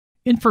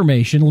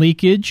Information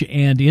leakage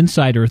and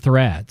insider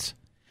threats.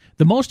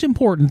 The most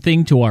important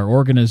thing to our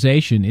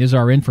organization is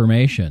our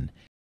information.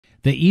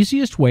 The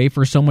easiest way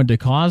for someone to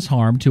cause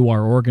harm to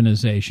our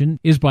organization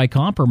is by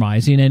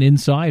compromising an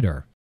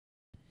insider.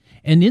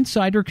 An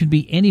insider can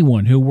be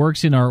anyone who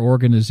works in our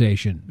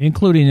organization,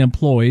 including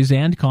employees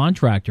and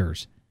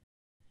contractors.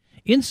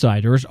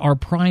 Insiders are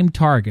prime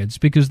targets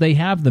because they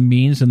have the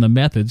means and the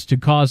methods to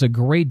cause a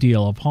great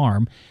deal of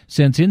harm,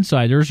 since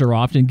insiders are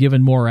often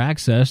given more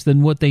access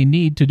than what they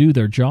need to do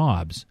their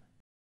jobs.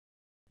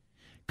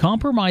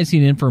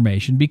 Compromising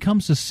information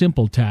becomes a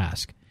simple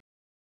task.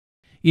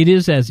 It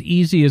is as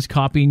easy as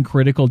copying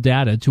critical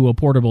data to a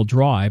portable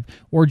drive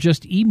or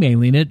just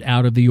emailing it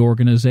out of the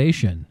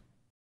organization.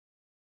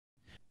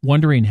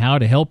 Wondering how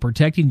to help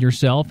protecting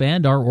yourself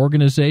and our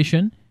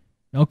organization?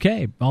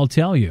 Okay, I'll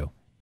tell you.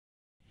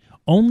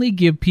 Only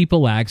give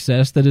people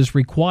access that is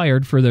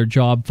required for their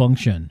job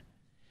function.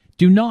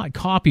 Do not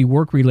copy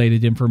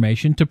work-related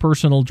information to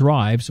personal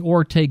drives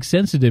or take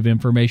sensitive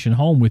information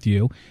home with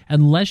you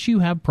unless you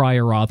have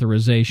prior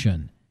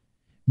authorization.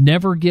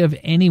 Never give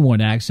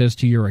anyone access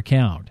to your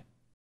account.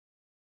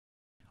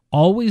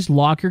 Always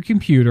lock your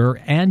computer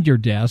and your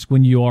desk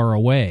when you are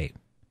away.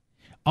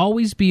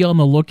 Always be on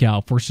the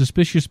lookout for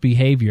suspicious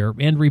behavior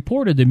and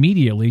report it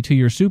immediately to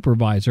your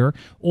supervisor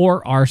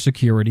or our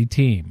security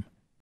team.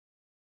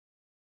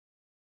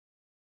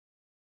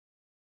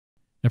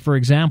 Now, for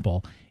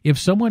example, if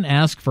someone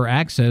asks for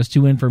access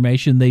to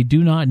information they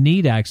do not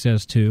need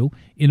access to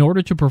in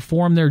order to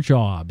perform their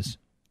jobs,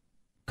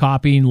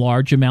 copying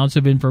large amounts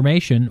of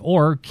information,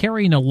 or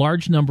carrying a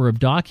large number of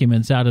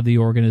documents out of the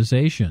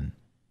organization,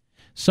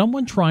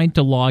 someone trying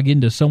to log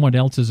into someone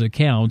else's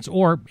accounts,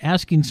 or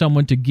asking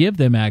someone to give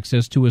them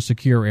access to a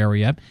secure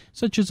area,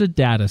 such as a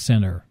data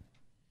center,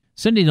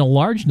 sending a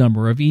large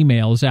number of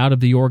emails out of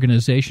the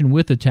organization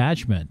with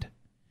attachment,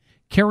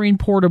 carrying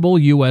portable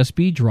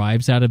USB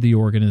drives out of the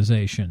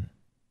organization.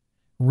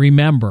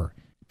 Remember,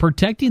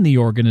 protecting the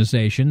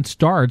organization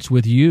starts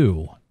with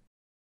you.